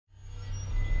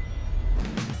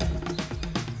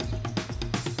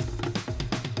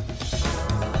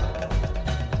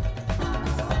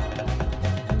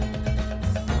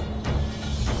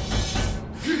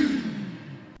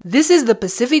This is the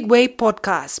Pacific Way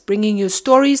podcast, bringing you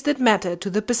stories that matter to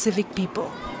the Pacific people.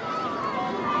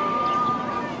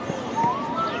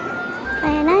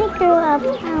 When I grow up,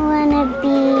 I want to be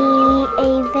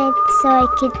a vet so I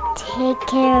could take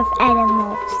care of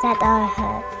animals that are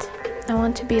hurt. I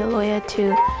want to be a lawyer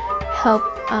to help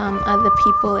other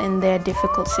people in their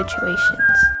difficult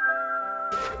situations.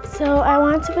 So I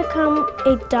want to become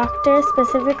a doctor,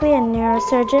 specifically a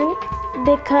neurosurgeon,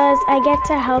 because I get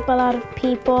to help a lot of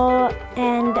people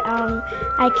and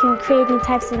I can create new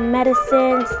types of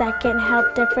medicines that can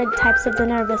help different types of the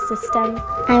nervous system.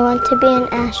 I want to be an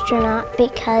astronaut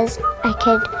because I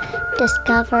could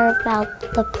discover about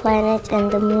the planets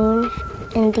and the moon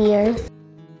and the earth.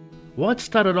 What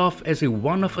started off as a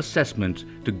one-off assessment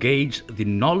to gauge the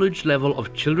knowledge level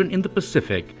of children in the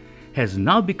Pacific has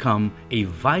now become a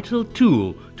vital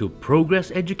tool to progress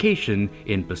education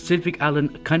in Pacific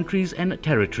Island countries and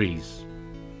territories.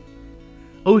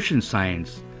 Ocean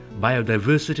science,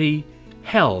 biodiversity,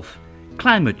 health,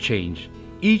 climate change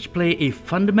each play a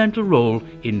fundamental role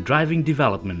in driving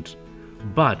development.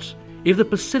 But if the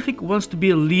Pacific wants to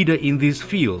be a leader in these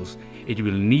fields, it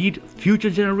will need future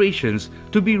generations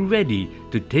to be ready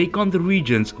to take on the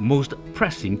region's most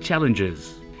pressing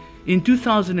challenges. In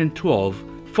 2012,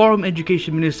 Forum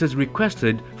Education Ministers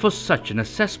requested for such an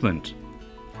assessment.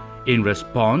 In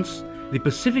response, the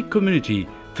Pacific community,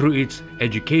 through its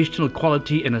Educational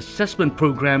Quality and Assessment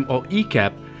Program or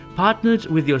EQAP, partnered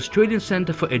with the Australian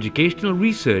Centre for Educational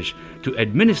Research to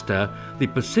administer the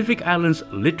Pacific Islands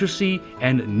Literacy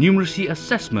and Numeracy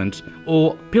Assessment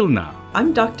or PILNA.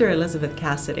 I'm Dr. Elizabeth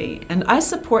Cassidy, and I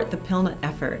support the PILNA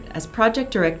effort as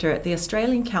Project Director at the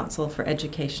Australian Council for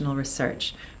Educational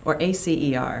Research, or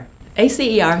ACER.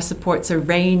 ACER supports a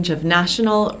range of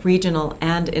national, regional,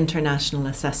 and international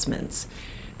assessments.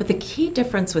 But the key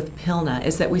difference with PILNA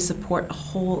is that we support a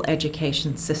whole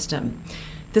education system.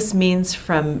 This means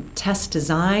from test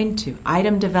design to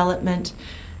item development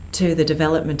to the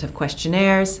development of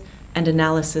questionnaires and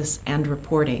analysis and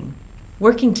reporting.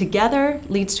 Working together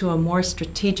leads to a more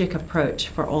strategic approach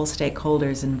for all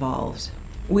stakeholders involved.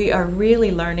 We are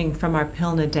really learning from our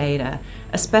PILNA data,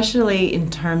 especially in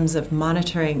terms of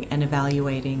monitoring and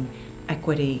evaluating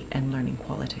equity and learning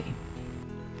quality.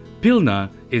 PILNA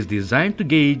is designed to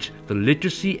gauge the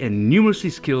literacy and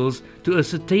numeracy skills to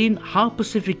ascertain how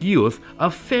Pacific youth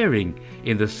are faring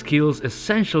in the skills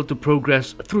essential to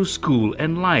progress through school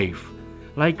and life,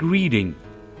 like reading,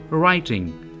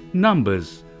 writing,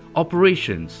 numbers,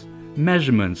 operations,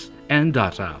 measurements, and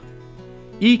data.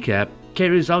 EQAP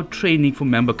carries out training for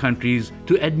member countries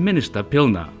to administer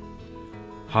PILNA.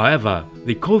 However,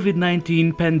 the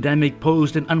COVID-19 pandemic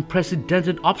posed an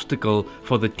unprecedented obstacle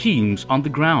for the teams on the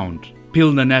ground.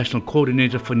 PILNA National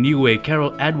Coordinator for Niue,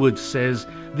 Carol Edwards, says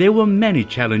there were many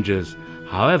challenges.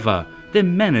 However, they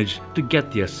managed to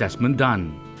get the assessment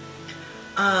done.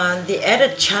 The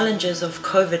added challenges of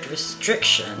COVID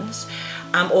restrictions,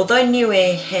 although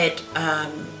Niue had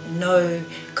no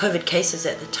COVID cases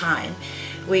at the time,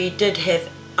 we did have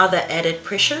other added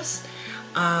pressures.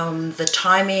 The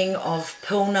timing of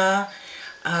PILNA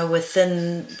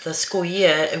within the school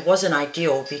year, it wasn't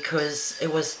ideal because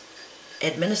it was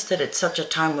administered at such a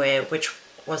time which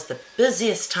was the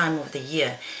busiest time of the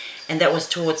year, and that was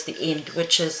towards the end,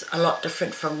 which is a lot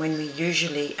different from when we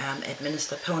usually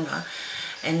administer PILNA.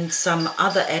 And some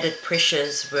other added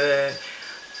pressures were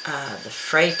the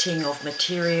freighting of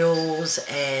materials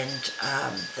and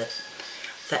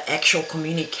the actual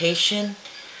communication,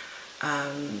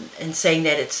 and saying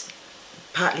that it's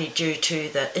partly due to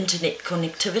the internet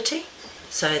connectivity.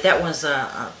 So that was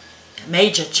a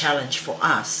major challenge for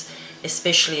us,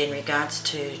 especially in regards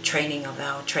to training of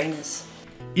our trainers.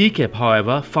 EQAP,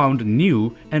 however, found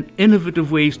new and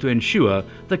innovative ways to ensure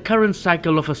the current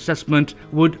cycle of assessment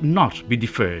would not be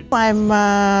deferred. I'm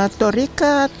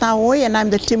Torika Taoy, and I'm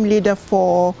the team leader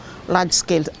for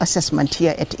large-scale assessment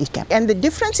here at EQAP. And the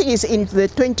difference is in the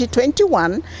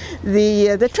 2021,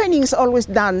 the training is always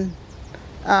done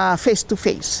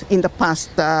face-to-face in the past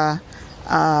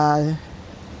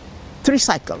 3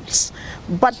 cycles.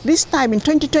 But this time in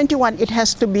 2021, it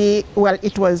has to be,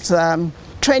 it was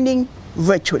training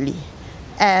virtually.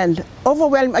 And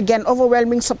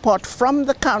overwhelming support from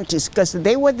the counties, because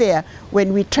they were there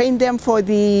when we trained them for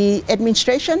the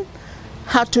administration,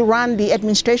 how to run the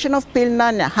administration of PILNA,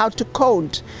 and how to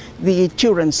code the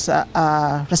children's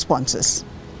responses.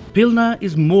 PILNA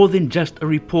is more than just a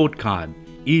report card.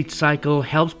 Each cycle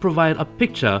helps provide a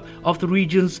picture of the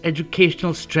region's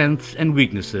educational strengths and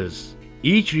weaknesses.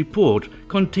 Each report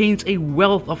contains a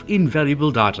wealth of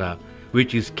invaluable data,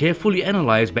 which is carefully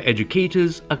analyzed by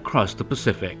educators across the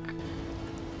Pacific.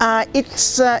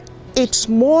 It's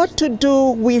more to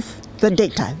do with the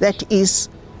data that is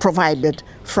provided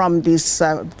from these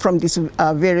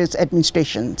various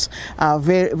administrations,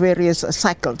 various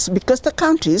cycles, because the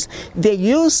counties, they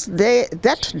use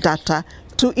that data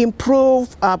to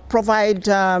improve, provide,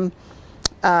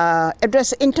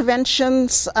 address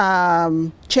interventions,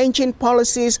 changing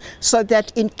policies so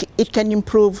that it can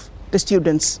improve the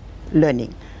students'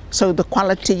 learning. So the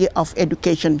quality of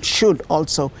education should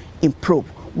also improve.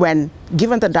 When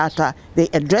given the data, they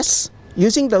address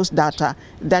using those data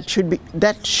that should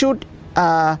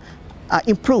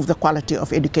improve the quality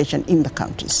of education in the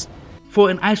counties. For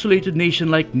an isolated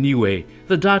nation like Niue,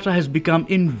 the data has become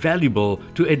invaluable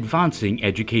to advancing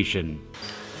education.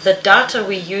 The data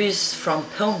we use from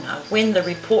PILNA, when the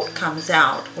report comes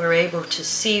out, we're able to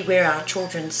see where our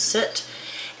children sit,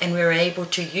 and we're able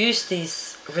to use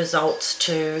these results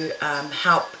to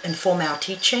help inform our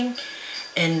teaching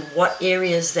in what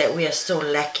areas that we are still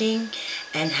lacking,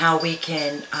 and how we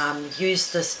can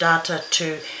use this data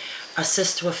to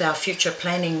assist with our future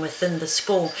planning within the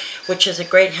school, which is a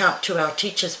great help to our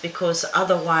teachers, because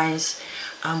otherwise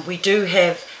we do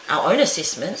have our own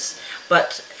assessments,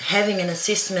 but having an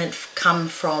assessment come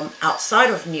from outside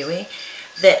of Niue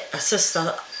that assists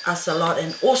us a lot,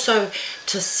 and also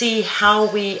to see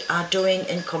how we are doing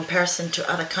in comparison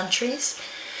to other countries.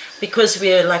 Because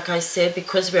we're, like I said,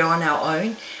 because we're on our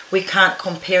own, we can't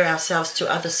compare ourselves to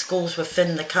other schools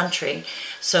within the country.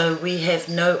 So we have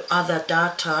no other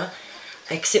data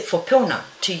except for PILNA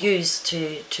to use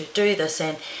to do this.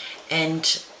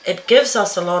 And it gives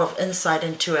us a lot of insight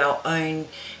into our own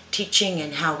teaching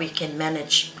and how we can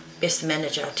best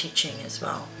manage our teaching as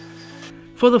well.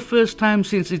 For the first time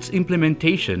since its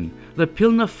implementation, the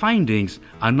PILNA findings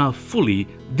are now fully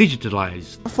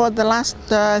digitalized. For the last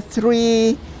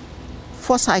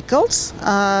 4 cycles,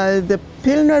 the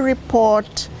PILNA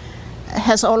report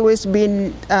has always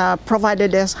been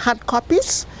provided as hard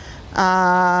copies.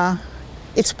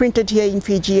 It's printed here in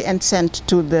Fiji and sent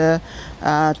to the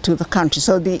country.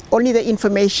 So only the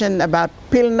information about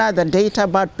PILNA, the data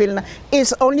about PILNA,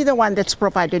 is only the one that's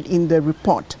provided in the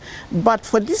report. But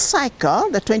for this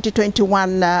cycle, the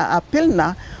 2021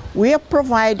 PILNA, we are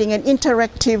providing an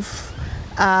interactive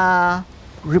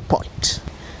report.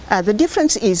 The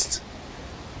difference is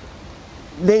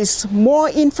there's more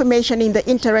information in the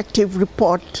interactive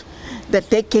report that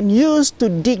they can use to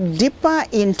dig deeper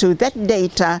into that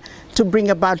data to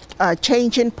bring about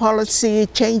change in policy,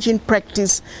 change in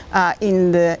practice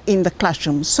in the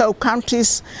classroom. So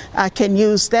counties can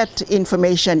use that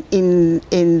information in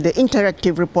the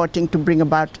interactive reporting to bring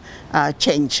about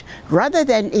change. Rather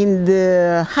than in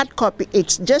the hard copy,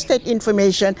 it's just that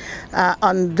information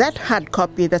on that hard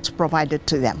copy that's provided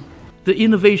to them. The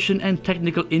innovation and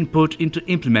technical input into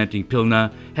implementing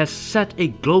PILNA has set a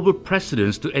global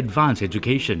precedence to advance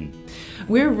education.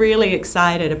 We're really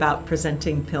excited about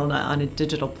presenting PILNA on a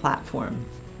digital platform.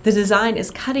 The design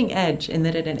is cutting edge in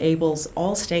that it enables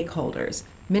all stakeholders,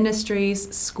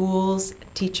 ministries, schools,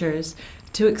 teachers,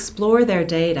 to explore their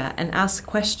data and ask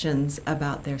questions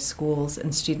about their schools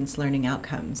and students' learning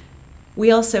outcomes.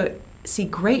 We also see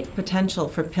great potential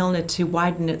for PILNA to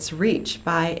widen its reach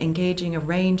by engaging a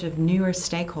range of newer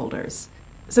stakeholders.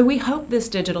 So we hope this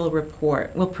digital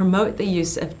report will promote the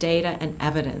use of data and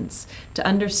evidence to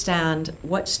understand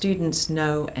what students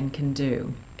know and can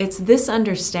do. It's this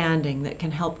understanding that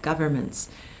can help governments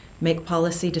make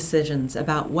policy decisions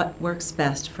about what works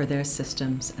best for their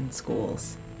systems and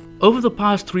schools. Over the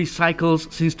past 3 cycles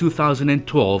since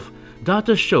 2012,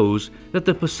 data shows that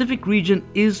the Pacific region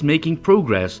is making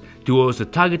progress towards the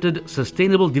targeted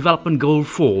Sustainable Development Goal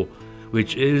 4,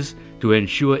 which is to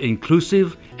ensure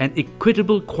inclusive and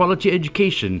equitable quality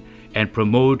education and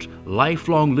promote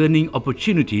lifelong learning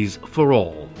opportunities for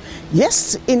all.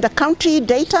 Yes, in the country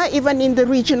data, even in the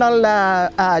regional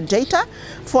data,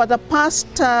 for the past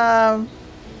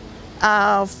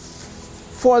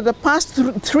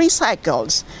 3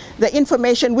 cycles, the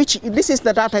information, which this is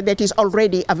the data that is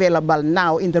already available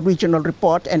now in the regional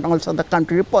report and also the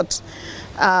country reports,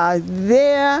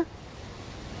 their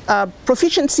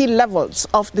proficiency levels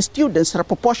of the students, the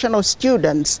proportion of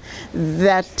students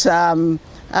that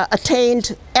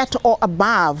attained at or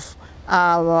above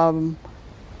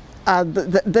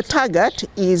the target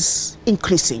is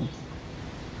increasing.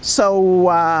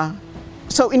 So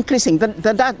increasing the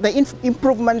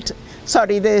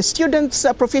students'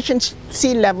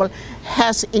 proficiency level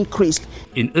has increased.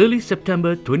 In early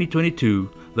September 2022,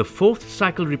 the 4th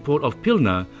cycle report of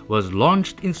PILNA was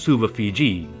launched in Suva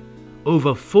Fiji.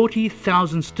 Over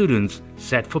 40,000 students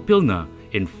sat for PILNA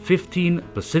in 15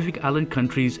 Pacific Island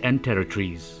countries and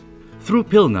territories. Through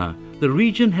PILNA, the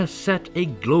region has set a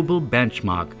global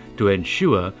benchmark to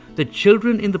ensure that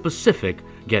children in the Pacific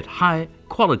get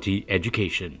high-quality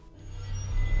education.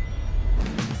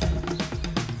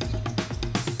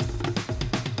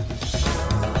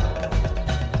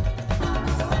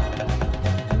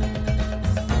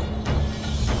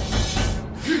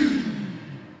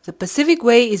 The Pacific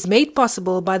Way is made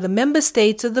possible by the member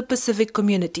states of the Pacific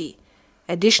Community.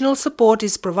 Additional support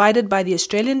is provided by the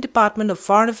Australian Department of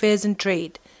Foreign Affairs and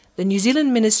Trade, the New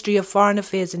Zealand Ministry of Foreign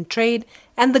Affairs and Trade,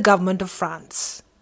 and the Government of France.